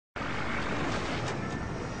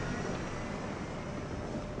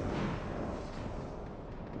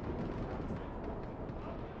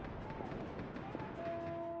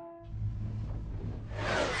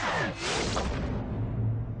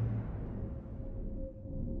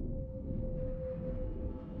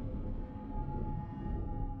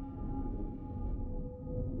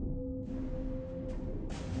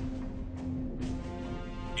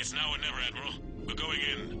Admiral. We're going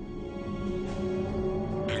in.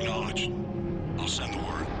 Acknowledged. I'll send the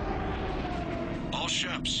word. All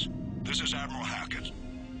ships, this is Admiral Hackett.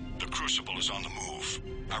 The Crucible is on the move.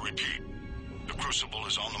 I repeat, the Crucible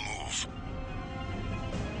is on the move.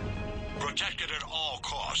 Protect it at all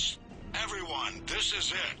costs. Everyone, this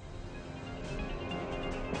is it.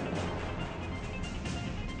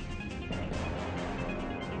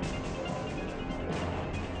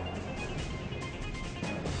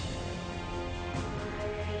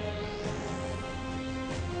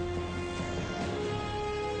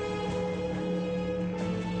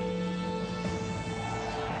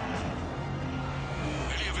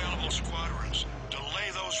 Any available squadrons,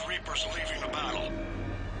 delay those Reapers leaving the battle.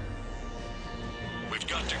 We've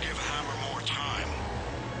got to give Hammer more time.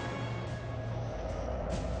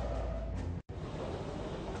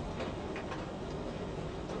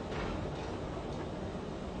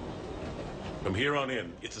 From here on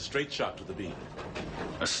in, it's a straight shot to the beam.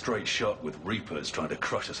 A straight shot with Reapers trying to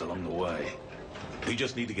crush us along the way. We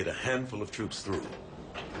just need to get a handful of troops through.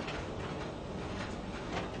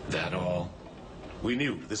 That all? We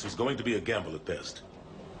knew this was going to be a gamble at best.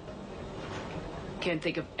 Can't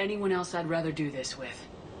think of anyone else I'd rather do this with.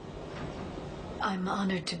 I'm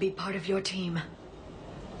honored to be part of your team.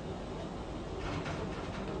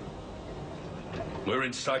 We're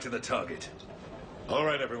in sight of the target. All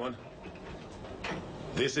right, everyone.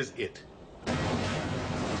 This is it.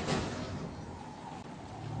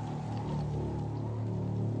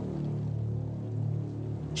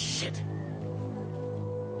 Shit.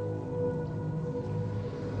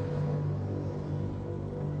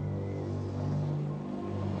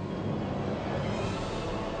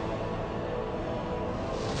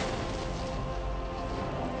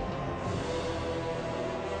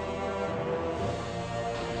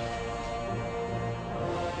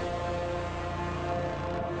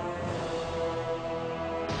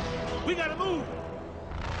 We gotta move!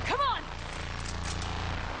 Come on!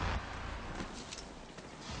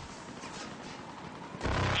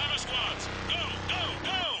 Hammer squads! Go! Go!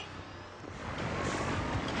 Go!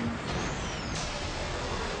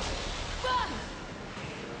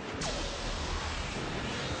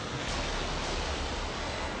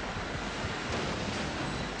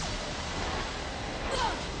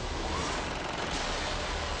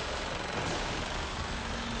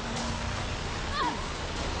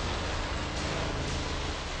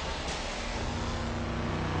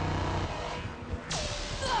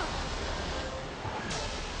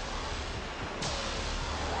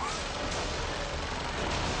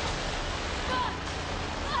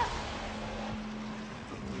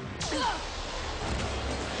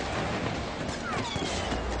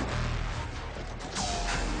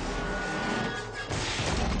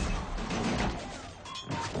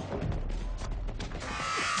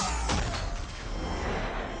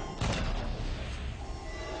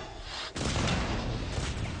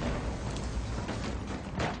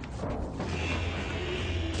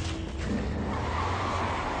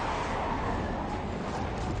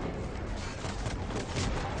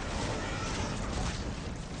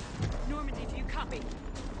 Normandy, do you copy?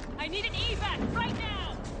 I need an evac right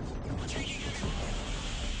now!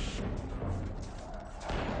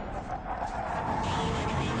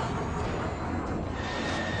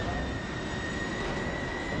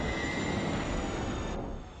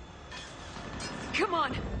 Come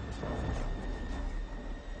on!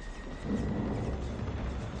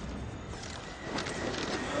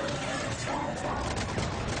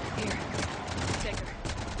 Here, take her.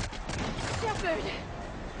 Shepard!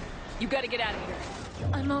 You gotta get out of here.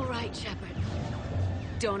 I'm all right, Shepard.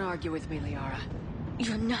 Don't argue with me, Liara.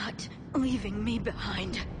 You're not leaving me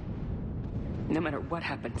behind. No matter what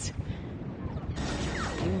happens.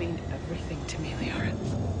 You mean everything to me, Liara.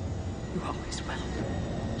 You always will.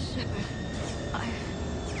 Shepard, I am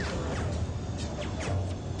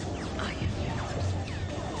yours.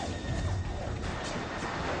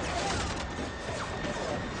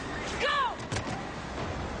 Go!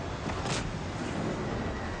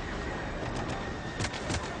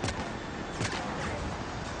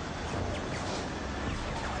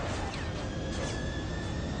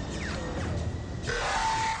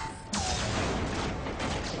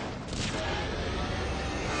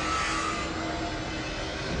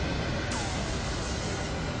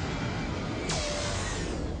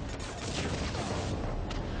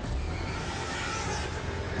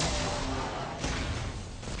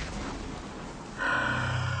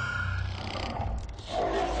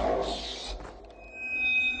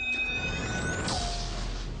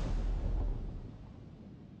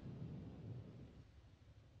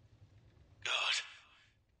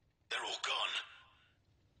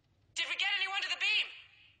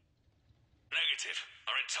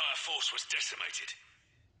 Our entire force was decimated.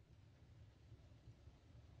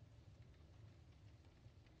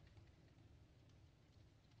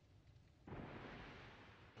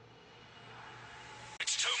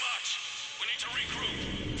 It's too much. We need to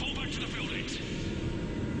regroup. Fall back to the buildings.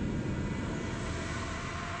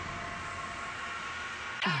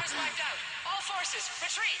 Alpha's wiped out. All forces,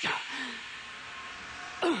 retreat!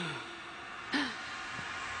 Pull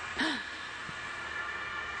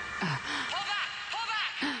back! Pull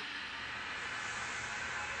back!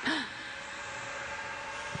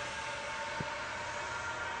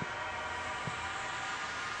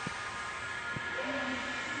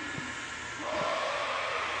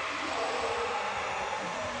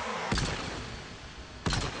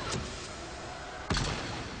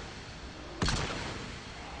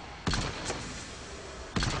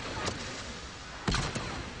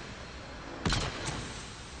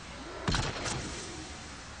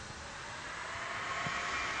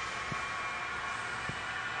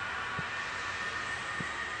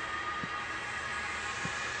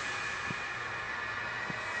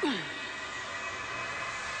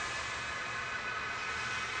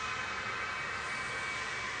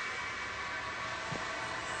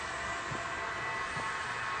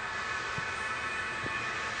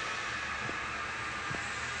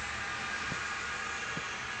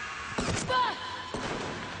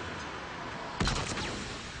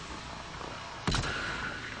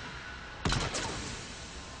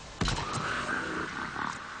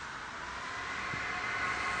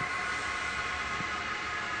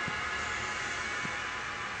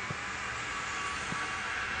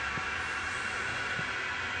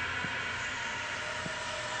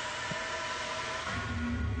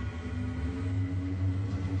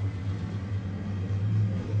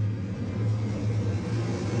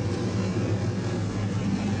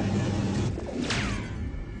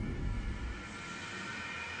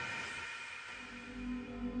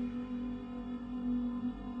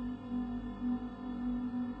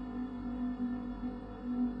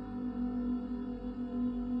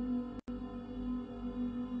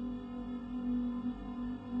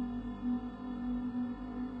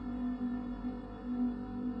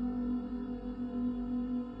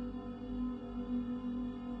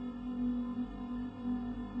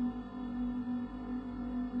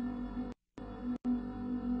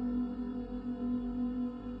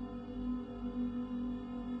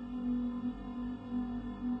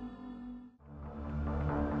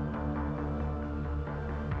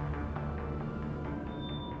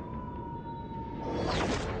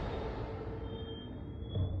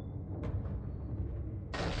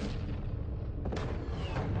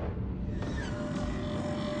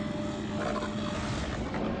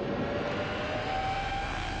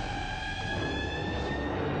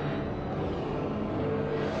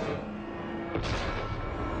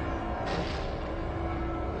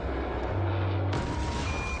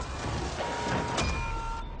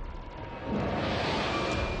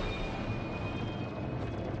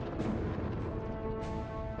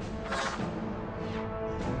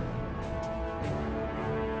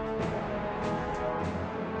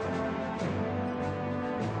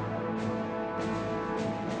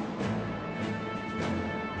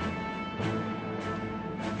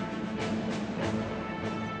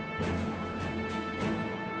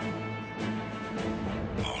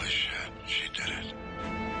 Holy shit, she did it.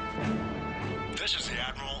 This is the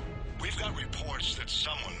Admiral. We've got reports that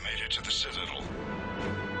someone made it to the Citadel.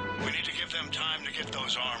 We need to give them time to get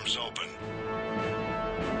those arms open.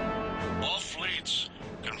 All fleets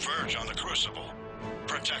converge on the Crucible.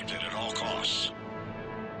 Protect it at all costs.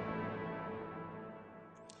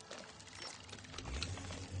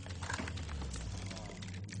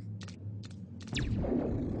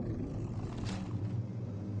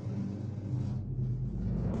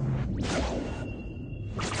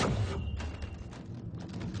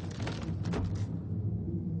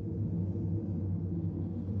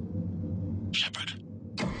 Shepard.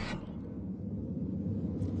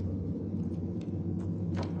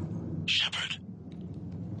 Shepard.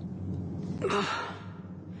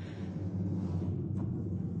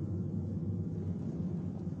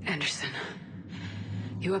 Anderson,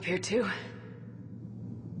 you up here too?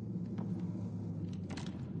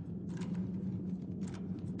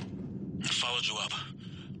 Followed you up,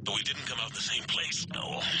 but we didn't come out in the same place.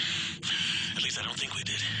 No. At least I don't think we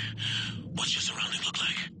did. What's your surrounding look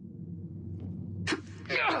like?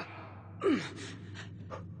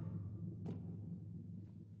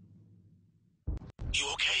 You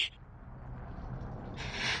okay?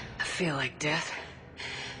 I feel like death,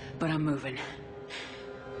 but I'm moving.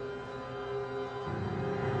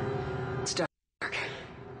 It's dark.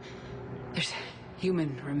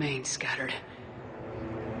 Human remains scattered.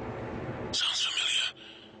 Sounds familiar.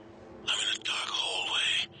 I'm in a dark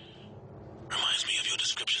hallway. Reminds me of your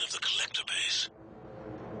description of the collector base.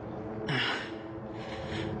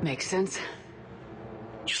 Makes sense.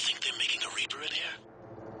 You think they're making a Reaper in here?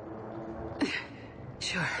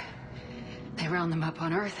 Sure. They round them up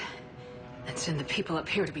on Earth, and send the people up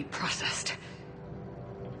here to be processed.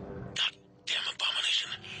 Goddamn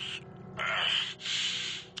abomination.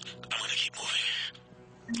 I'm gonna keep moving.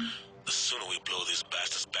 The sooner we blow these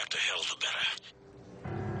bastards back to hell, the better.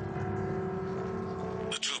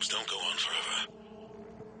 The troops don't go on forever.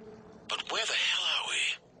 But where the hell are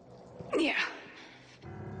we? Yeah.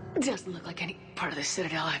 Doesn't look like any part of the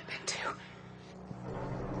Citadel I've been to.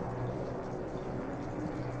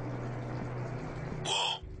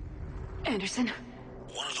 Whoa. Anderson?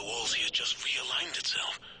 One of the walls here just realigned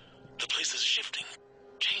itself. The place is shifting,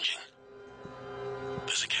 changing.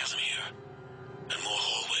 There's a chasm here, and more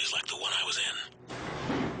hallways like the one I was in.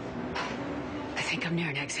 I think I'm near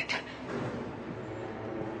an exit.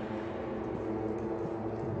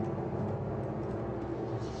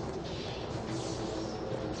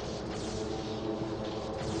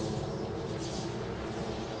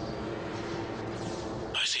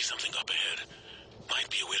 I see something up ahead. Might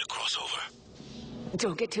be a way to cross over.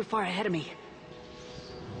 Don't get too far ahead of me.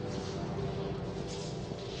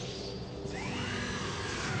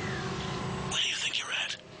 Where do you think you're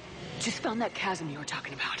at? Just found that chasm you were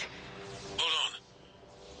talking about. Hold on.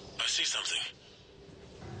 I see something.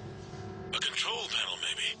 A control panel,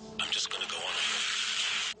 maybe. I'm just gonna go on.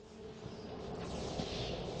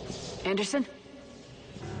 Anderson?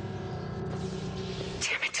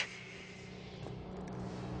 Damn it.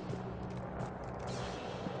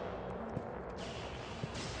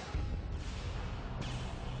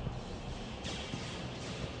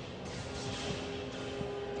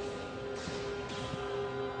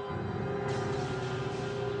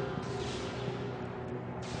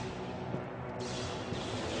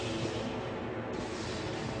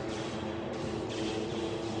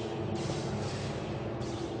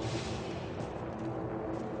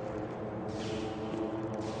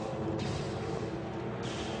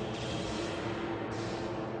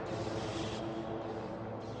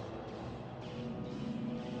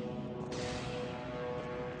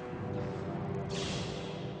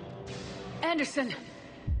 Anderson!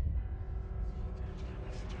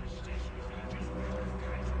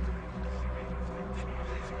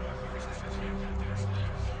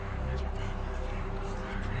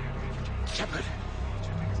 Shepard!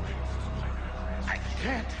 I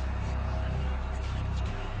can't!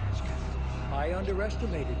 I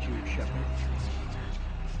underestimated you, Shepard.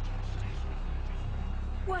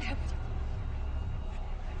 What have...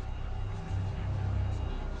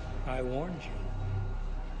 I warned you.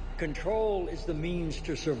 Control is the means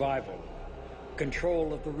to survival.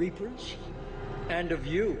 Control of the Reapers, and of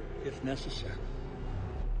you, if necessary.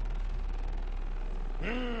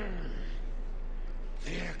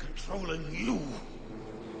 They're controlling you.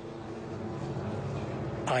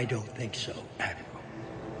 I don't think so, Admiral.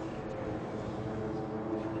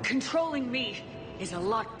 Controlling me is a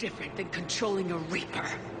lot different than controlling a Reaper.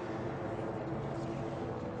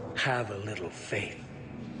 Have a little faith.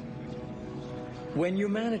 When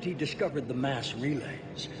humanity discovered the mass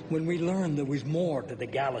relays, when we learned there was more to the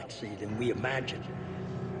galaxy than we imagined,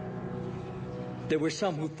 there were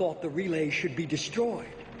some who thought the relays should be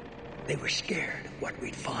destroyed. They were scared of what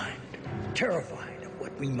we'd find, terrified of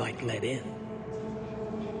what we might let in.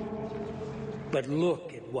 But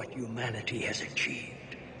look at what humanity has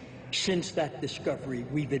achieved. Since that discovery,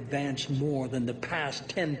 we've advanced more than the past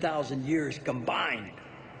 10,000 years combined.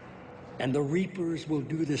 And the Reapers will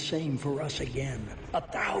do the same for us again,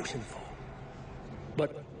 1,000-fold.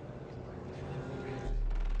 But...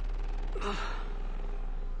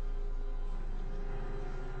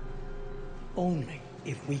 only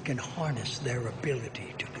if we can harness their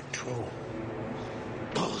ability to control.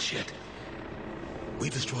 Bullshit. We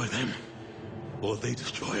destroy them, or they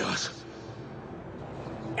destroy us.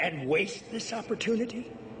 And waste this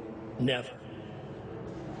opportunity? Never.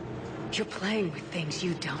 You're playing with things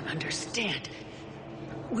you don't understand.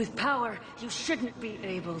 With power you shouldn't be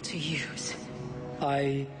able to use.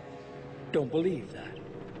 I don't believe that.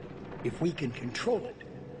 If we can control it,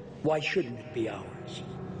 why shouldn't it be ours?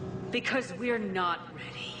 Because we're not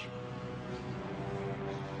ready.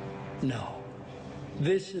 No.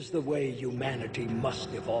 This is the way humanity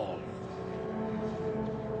must evolve.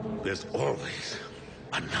 There's always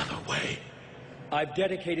another way. I've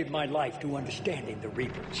dedicated my life to understanding the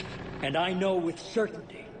Reapers, and I know with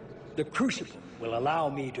certainty the Crucible will allow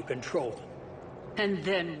me to control them. And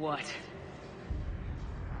then what?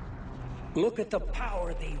 Look at the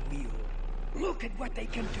power they wield. Look at what they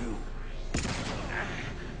can do.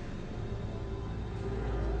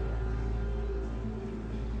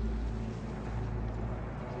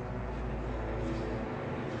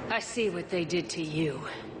 I see what they did to you.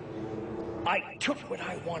 I took what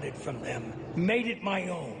I wanted from them, made it my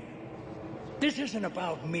own. This isn't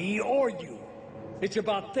about me or you. It's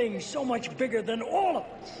about things so much bigger than all of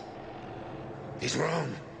us. He's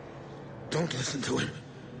wrong. Don't listen to him.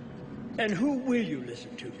 And who will you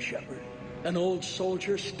listen to, Shepard? An old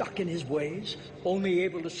soldier stuck in his ways, only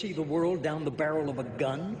able to see the world down the barrel of a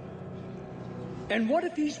gun? And what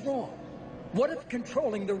if he's wrong? What if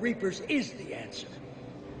controlling the Reapers is the answer?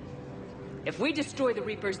 If we destroy the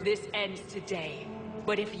Reapers, this ends today.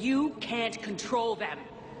 But if you can't control them...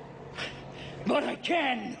 But I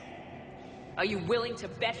can! Are you willing to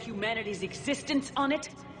bet humanity's existence on it?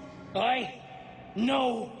 I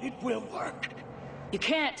know it will work. You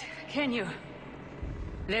can't, can you?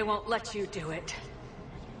 They won't let you do it.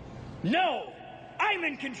 No! I'm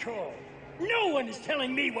in control! No one is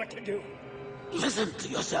telling me what to do! Listen to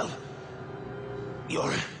yourself.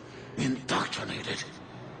 You're indoctrinated.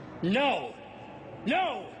 No!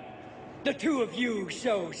 No! The two of you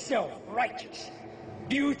so self-righteous.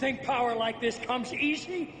 Do you think power like this comes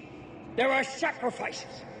easy? There are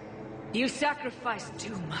sacrifices. You sacrifice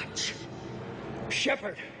too much.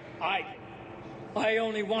 Shepard, I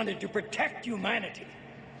only wanted to protect humanity.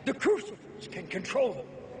 The Crucibles can control them.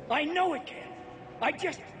 I know it can. I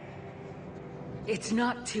just... It's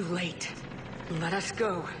not too late. Let us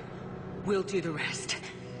go. We'll do the rest.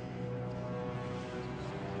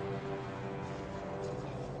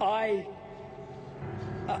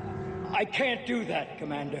 I can't do that,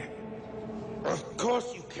 Commander. Of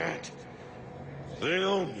course you can't. They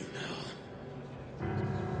own you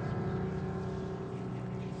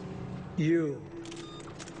now.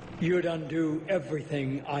 You'd undo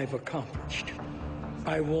everything I've accomplished.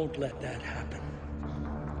 I won't let that happen.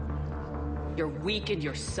 You're weak and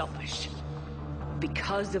you're selfish.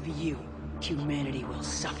 Because of you, humanity will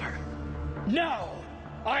suffer. No!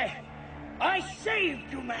 I saved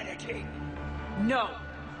humanity! No!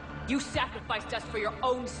 You sacrificed us for your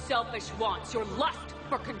own selfish wants, your lust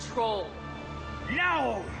for control.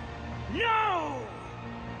 No! No!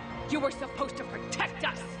 You were supposed to protect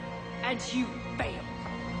us, and you failed.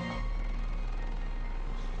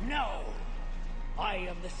 No! I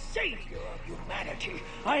am the savior of humanity.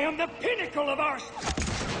 I am the pinnacle of our...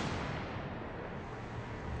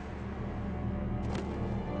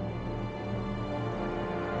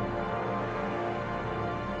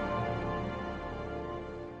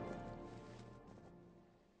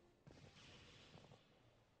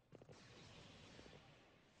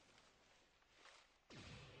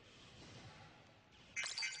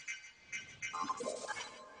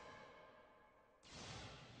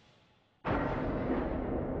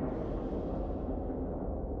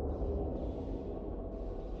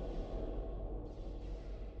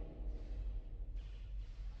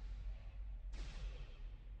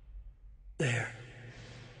 There.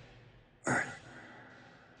 Earth.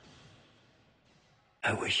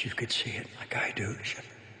 I wish you could see it like I do, Shepard.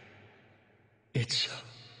 It's so...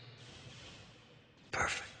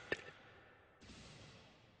 perfect.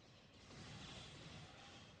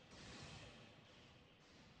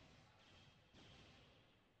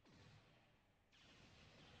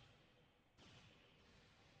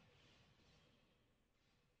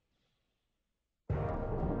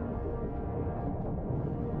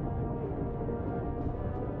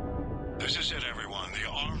 This is it, everyone. The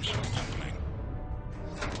arms are opening.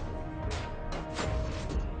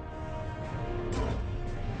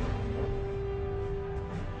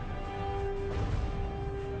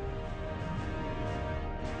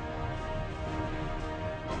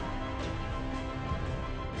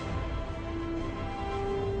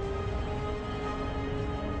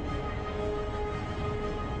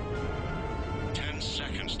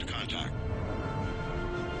 Seconds to contact.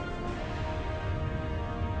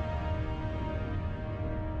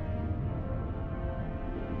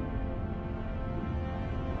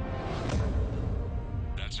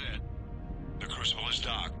 That's it. The Crucible is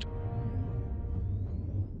docked.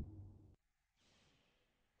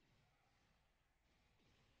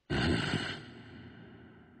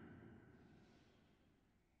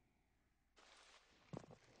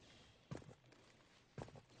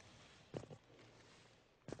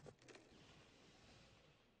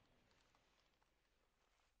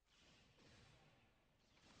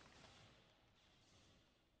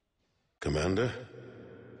 Commander?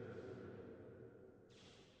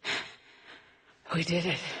 We did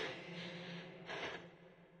it.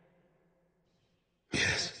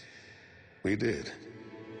 Yes. We did.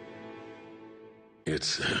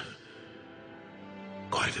 It's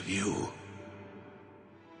quite a view.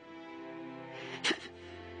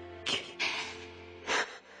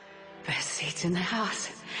 Best seats in the house.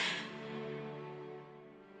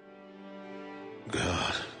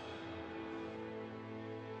 God.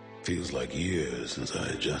 Feels like years since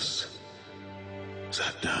I just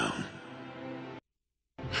sat down.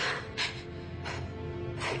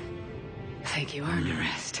 Think you earned a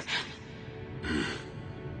rest.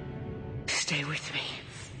 Stay with me.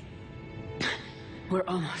 We're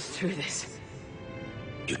almost through this.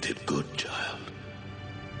 You did good, child.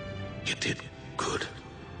 You did good.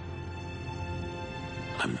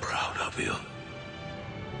 I'm proud of you.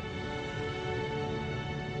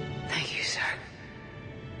 Thank you, sir.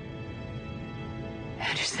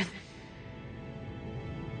 Anderson?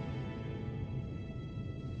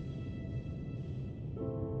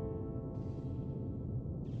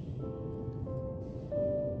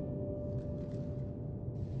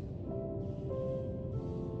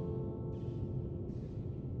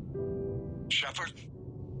 Shepard?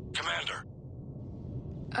 Commander.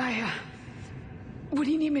 What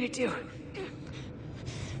do you need me to do?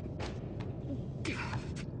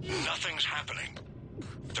 Nothing's happening.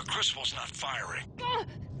 The crucible's not firing.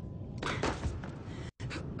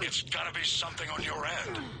 It's gotta be something on your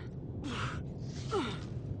end.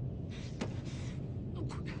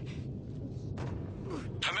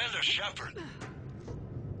 Commander Shepard.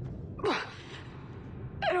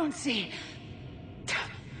 I don't see.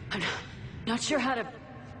 I'm not sure how to...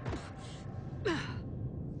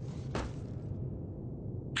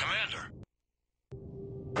 Commander.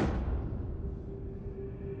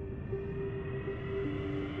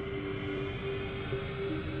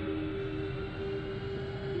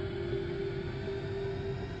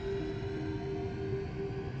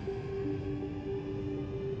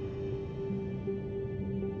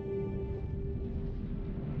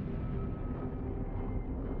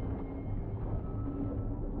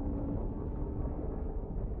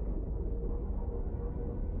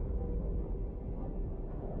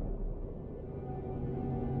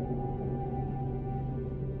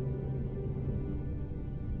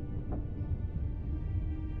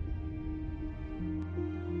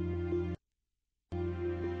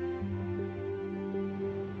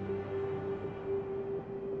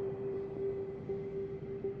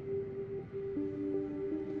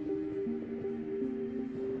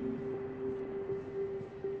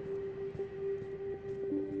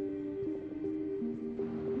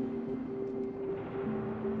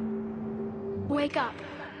 Wake up.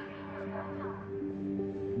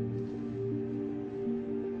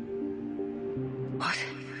 What?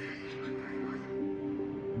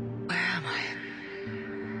 Where am I?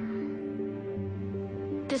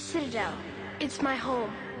 The Citadel. It's my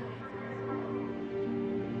home.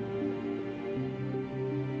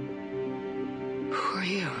 Who are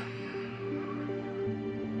you?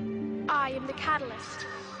 I am the Catalyst.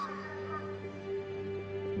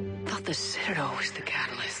 I thought the Citadel was the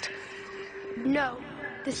catalyst. No,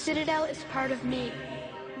 the Citadel is part of me.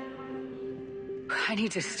 I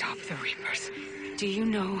need to stop the Reapers. Do you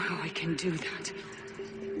know how I can do that?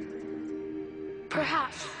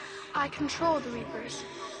 Perhaps. I control the Reapers.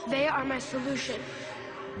 They are my solution.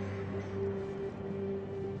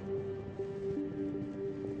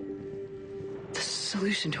 The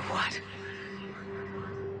solution to what?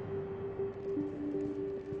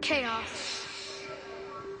 Chaos.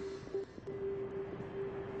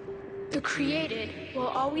 The created will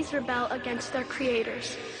always rebel against their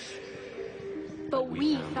creators. But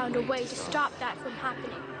we found a way to stop that from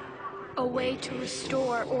happening. A way to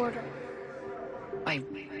restore order. By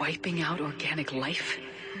wiping out organic life?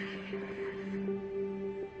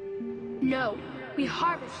 No, we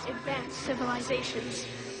harvest advanced civilizations,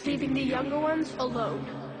 leaving the younger ones alone.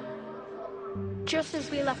 Just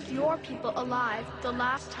as we left your people alive the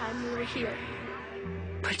last time we were here.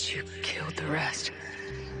 But you killed the rest.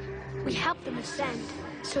 We helped them ascend,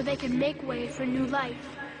 so they could make way for new life,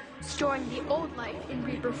 storing the old life in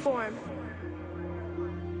Reaper form.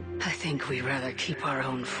 I think we'd rather keep our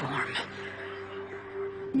own form.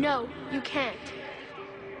 No, you can't.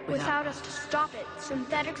 Without us to stop it,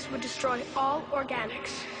 synthetics would destroy all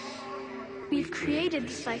organics. We've created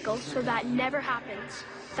the cycle so that never happens.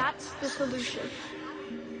 That's the solution.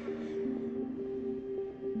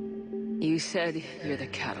 You said you're the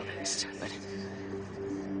catalyst, but...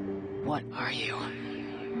 what are you?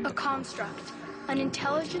 A construct. An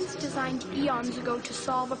intelligence designed eons ago to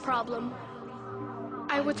solve a problem.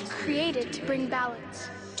 I was created to bring balance,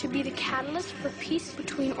 to be the catalyst for peace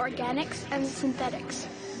between organics and synthetics.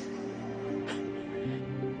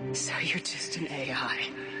 So you're just an AI.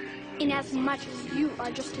 Inasmuch as you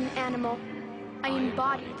are just an animal, I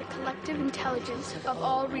embody the collective intelligence of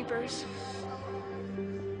all Reapers.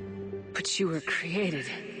 But you were created.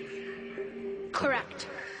 Correct.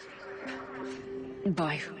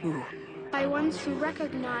 By who? By ones who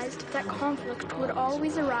recognized that conflict would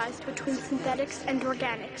always arise between synthetics and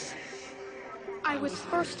organics. I was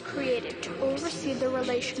first created to oversee the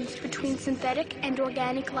relations between synthetic and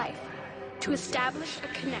organic life, to establish a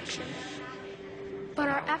connection. But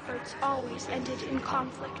our efforts always ended in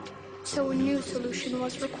conflict, so a new solution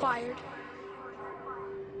was required.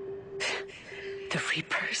 The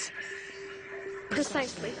Reapers?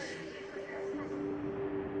 Precisely.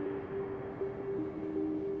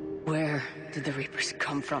 Where did the Reapers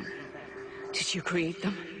come from? Did you create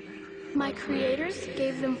them? My creators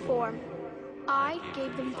gave them form. I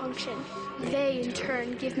gave them function. They, in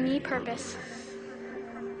turn, give me purpose.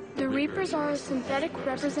 The Reapers are a synthetic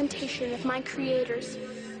representation of my creators.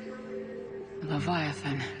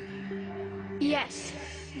 Leviathan. Yes,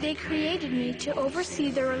 they created me to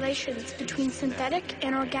oversee the relations between synthetic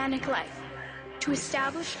and organic life, to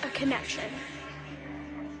establish a connection.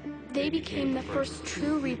 They became the first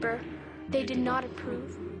true Reaper. They did not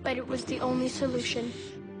approve, but it was the only solution.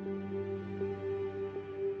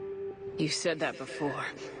 You said that before.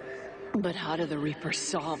 But how do the Reapers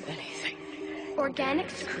solve anything?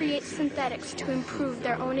 Organics create synthetics to improve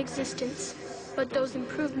their own existence, but those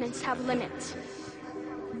improvements have limits.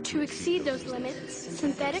 To exceed those limits,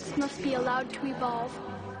 synthetics must be allowed to evolve.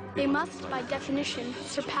 They must, by definition,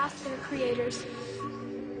 surpass their creators.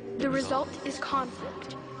 The result is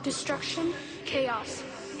conflict, destruction, chaos.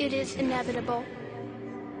 It is inevitable.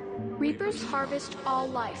 Reapers harvest all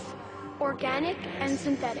life, organic and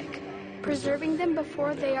synthetic, preserving them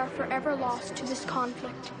before they are forever lost to this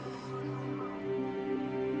conflict.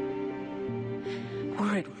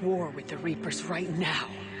 We're at war with the Reapers right now.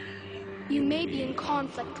 You may be in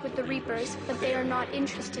conflict with the Reapers, but they are not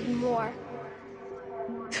interested in war.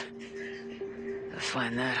 I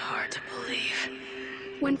find that hard to believe.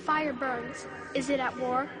 When fire burns, is it at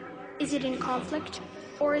war? Is it in conflict?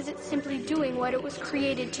 Or is it simply doing what it was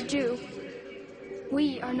created to do?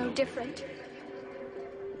 We are no different.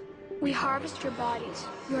 We harvest your bodies,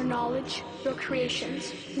 your knowledge, your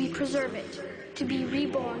creations. We preserve it, to be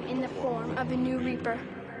reborn in the form of a new Reaper.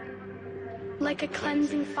 Like a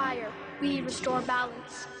cleansing fire, we restore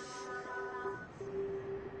balance.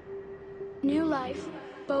 New life,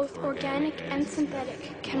 both organic and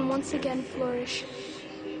synthetic, can once again flourish.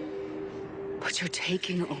 But you're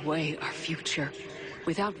taking away our future.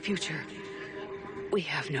 Without future, we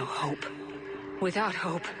have no hope. Without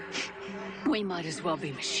hope, we might as well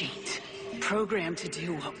be machines, programmed to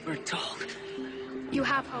do what we're told. You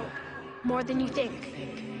have hope, more than you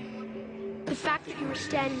think. The fact that you are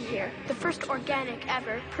standing here, the first organic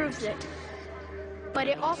ever, proves it. But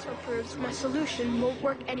it also proves my solution won't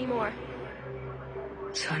work anymore.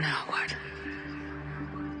 So now what?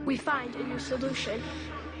 We find a new solution.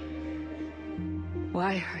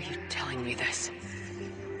 Why are you telling me this?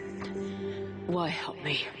 Why help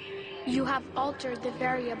me? You have altered the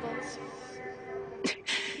variables.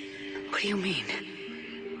 What do you mean?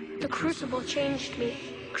 The Crucible changed me,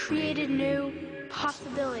 created new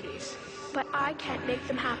possibilities, but I can't make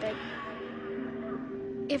them happen.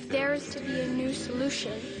 If there is to be a new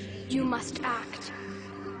solution, you must act.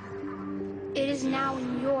 It is now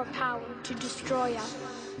in your power to destroy us.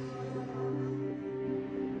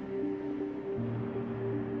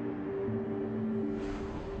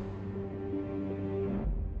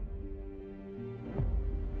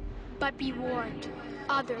 But be warned,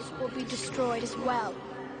 others will be destroyed as well.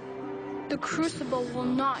 The Crucible will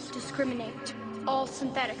not discriminate. All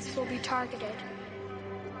synthetics will be targeted.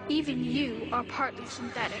 Even you are partly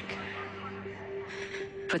synthetic.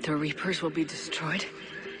 But the Reapers will be destroyed?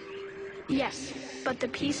 Yes, but the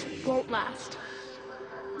peace won't last.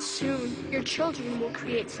 Soon, your children will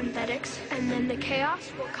create synthetics, and then the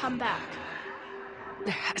chaos will come back.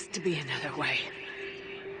 There has to be another way.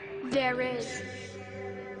 There is.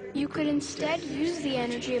 You could instead use the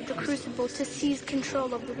energy of the Crucible to seize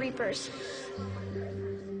control of the Reapers.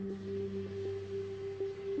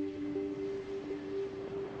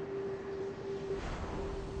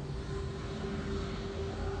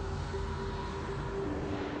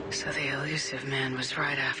 So the elusive man was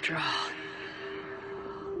right after all.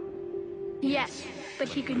 Yes, but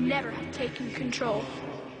he could never have taken control,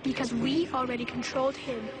 because we already controlled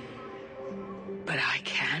him. But I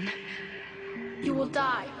can? You will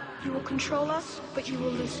die. You will control us, but you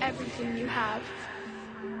will lose everything you have.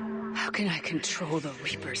 How can I control the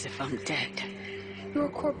Reapers if I'm dead? Your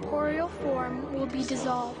corporeal form will be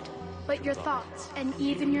dissolved, but your thoughts and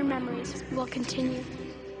even your memories will continue.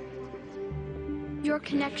 Your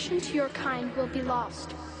connection to your kind will be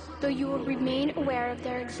lost, though you will remain aware of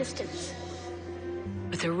their existence.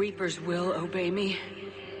 But the Reapers will obey me?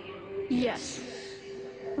 Yes.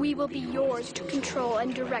 We will be yours to control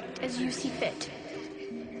and direct as you see fit.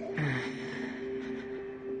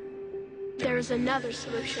 There is another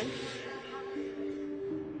solution.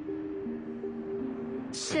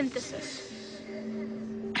 Synthesis.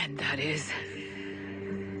 And that is?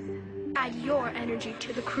 Add your energy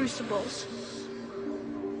to the crucibles.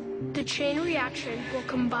 The chain reaction will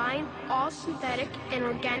combine all synthetic and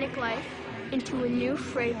organic life into a new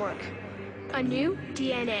framework, a new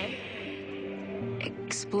DNA.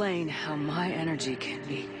 Explain how my energy can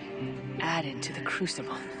be added to the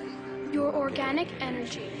crucible. Your organic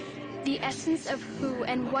energy, the essence of who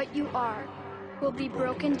and what you are, will be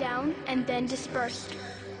broken down and then dispersed.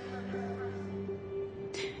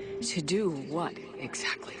 To do what,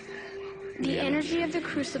 exactly? The energy of the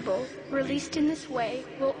crucible, released in this way,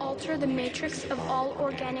 will alter the matrix of all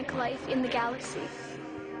organic life in the galaxy.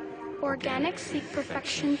 Organics seek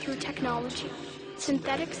perfection through technology.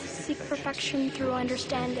 Synthetics seek perfection through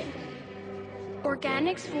understanding.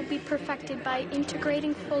 Organics will be perfected by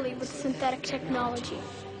integrating fully with synthetic technology.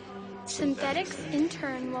 Synthetics, in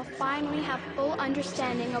turn, will finally have full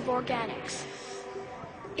understanding of organics.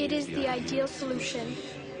 It is the ideal solution.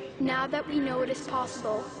 Now that we know it is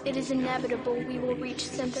possible, it is inevitable we will reach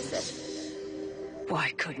synthesis.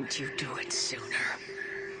 Why couldn't you do it sooner?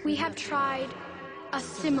 We have tried a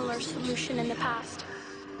similar solution in the past,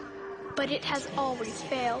 but it has always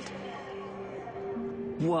failed.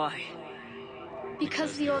 Why?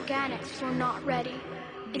 Because the organics were not ready.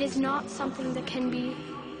 It is not something that can be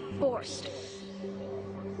forced.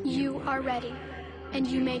 You are ready, and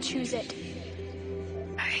you may choose it.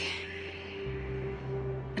 I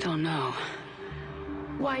don't know.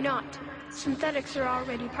 Why not? Synthetics are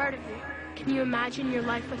already part of you. Can you imagine your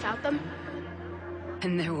life without them?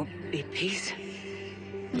 And there will be peace?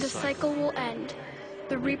 The cycle will end.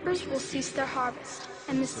 The Reapers will cease their harvest,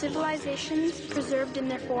 and the civilizations preserved in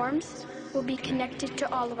their forms will be connected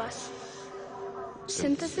to all of us.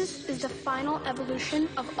 Synthesis is the final evolution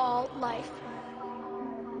of all life.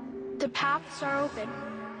 The paths are open,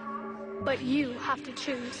 but you have to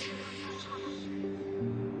choose.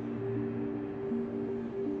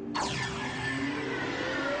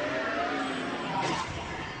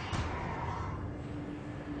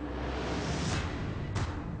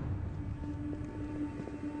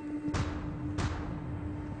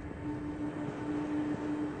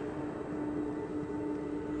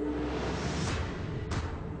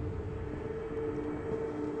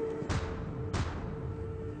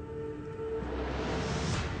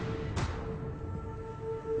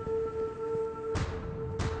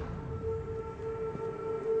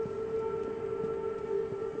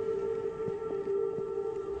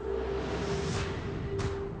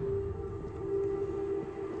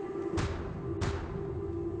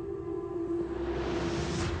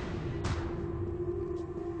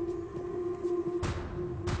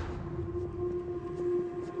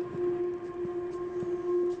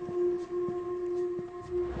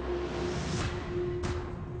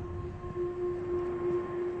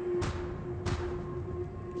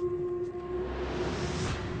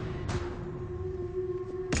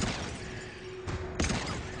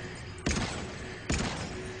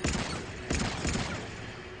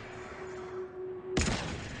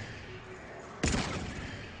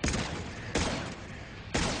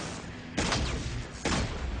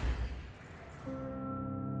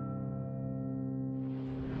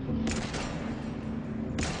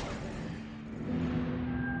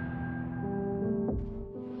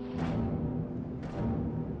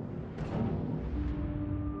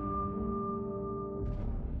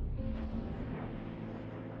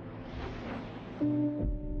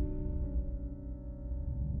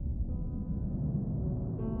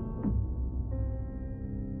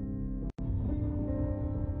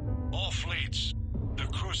 All fleets, the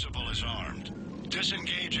Crucible is armed.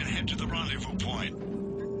 Disengage and head to the rendezvous point.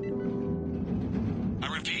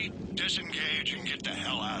 I repeat, disengage and get the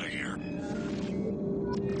hell out of here.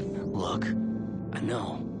 Look, I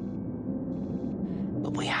know.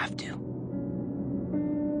 But we have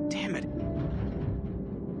to. Damn it.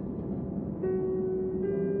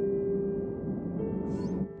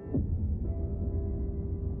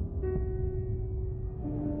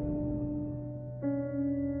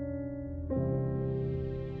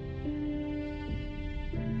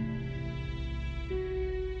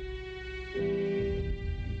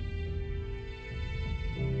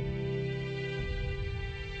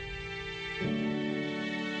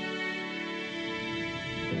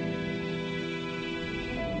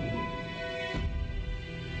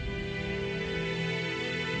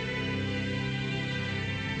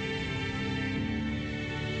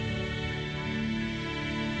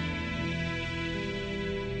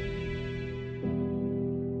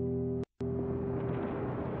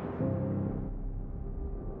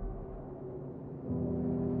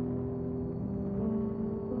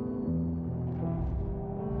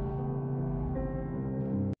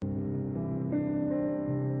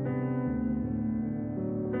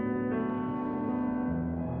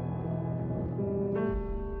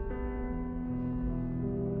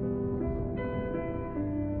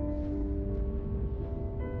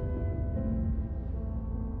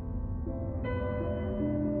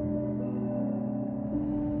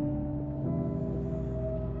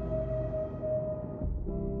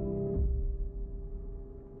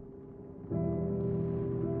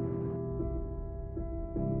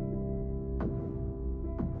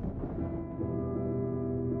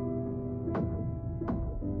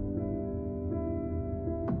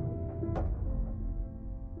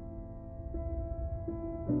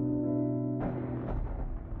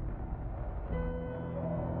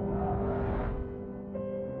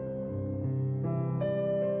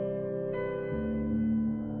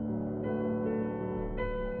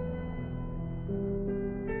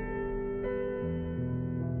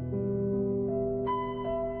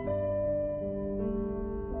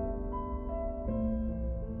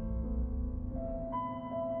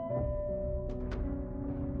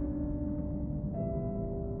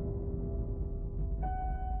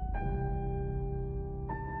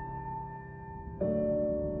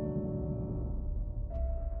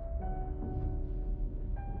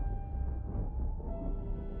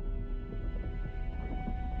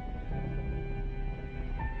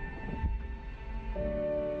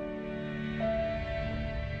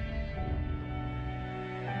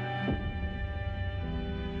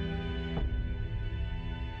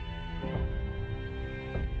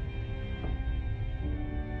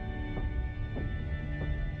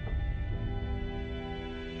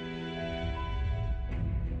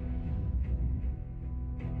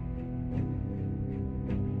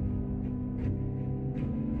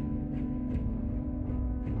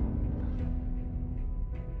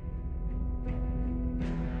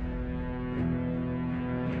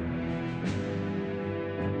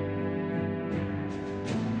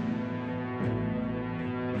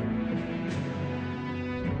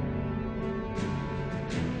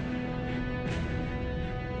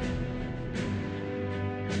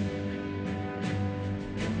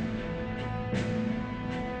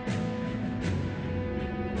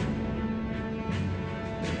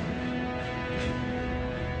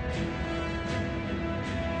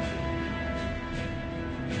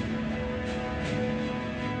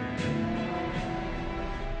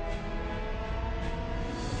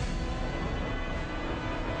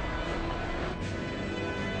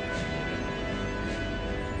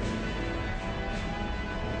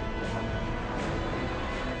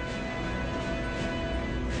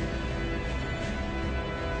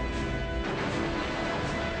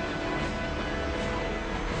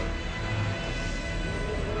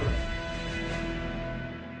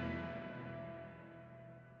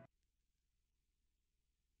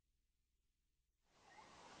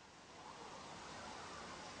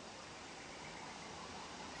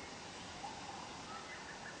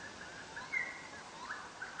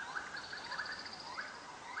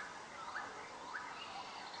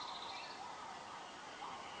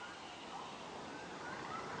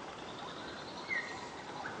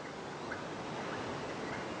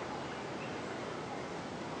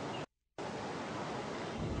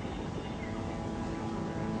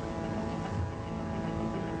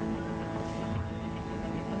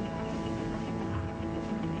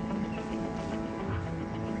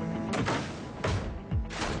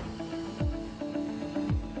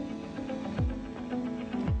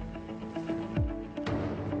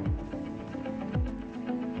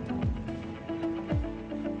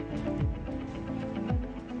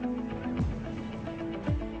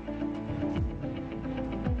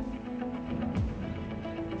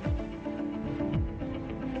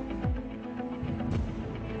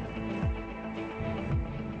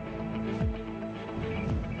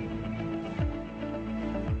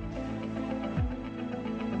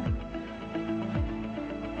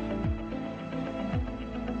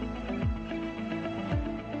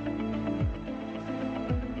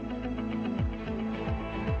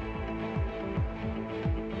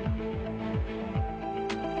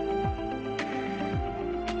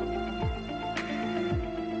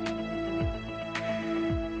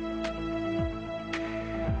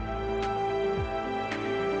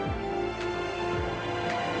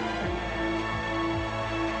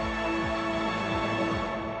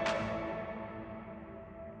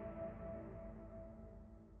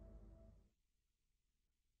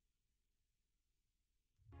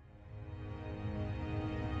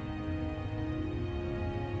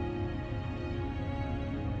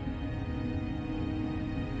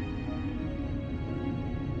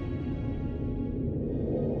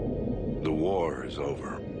 is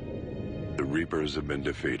over. The Reapers have been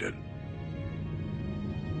defeated.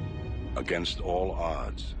 Against all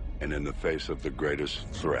odds, and in the face of the greatest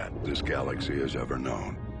threat this galaxy has ever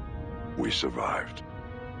known, we survived.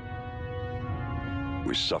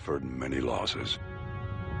 We suffered many losses.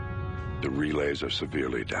 The relays are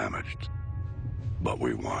severely damaged, but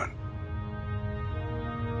we won.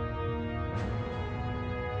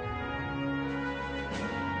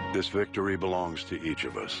 This victory belongs to each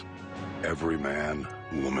of us. Every man,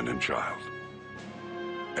 woman, and child.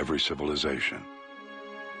 Every civilization.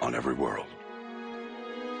 On every world.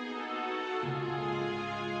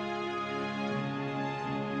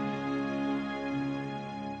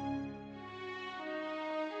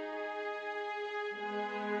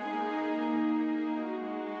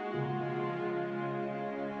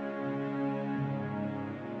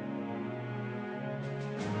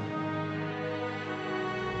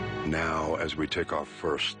 Now, as we take our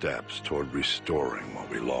first steps toward restoring what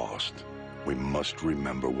we lost, we must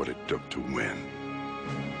remember what it took to win.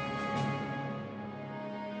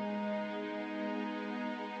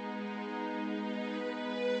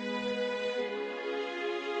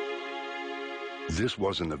 This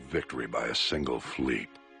wasn't a victory by a single fleet,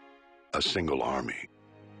 a single army,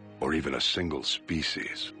 or even a single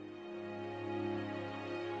species.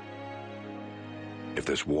 If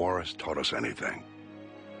this war has taught us anything,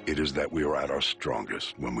 it is that we are at our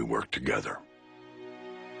strongest when we work together.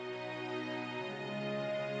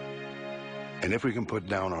 And if we can put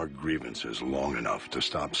down our grievances long enough to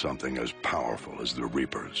stop something as powerful as the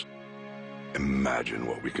Reapers, imagine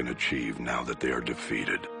what we can achieve now that they are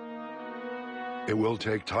defeated. It will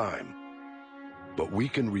take time, but we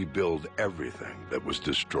can rebuild everything that was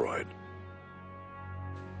destroyed.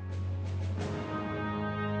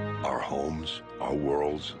 Our homes, our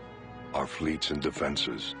worlds, our fleets and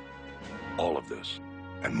defenses, all of this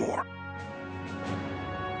and more.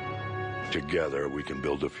 Together, we can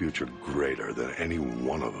build a future greater than any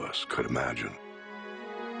one of us could imagine.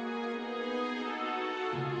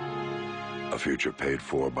 A future paid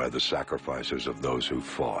for by the sacrifices of those who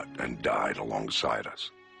fought and died alongside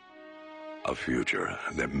us. A future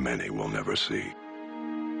that many will never see.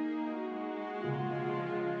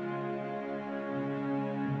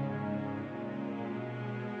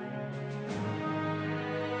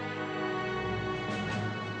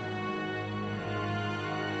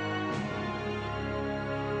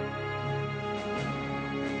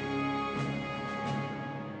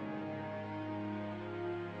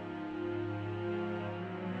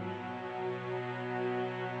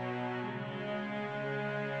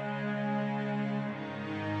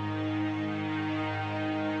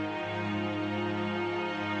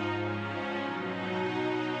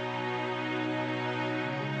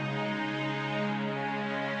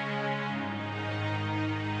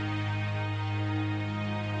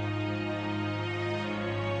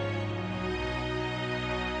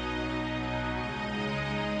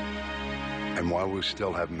 And while we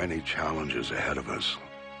still have many challenges ahead of us,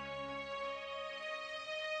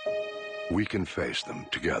 we can face them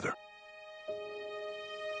together.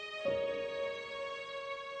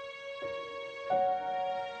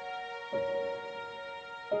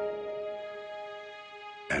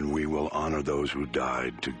 And we will honor those who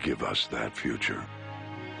died to give us that future.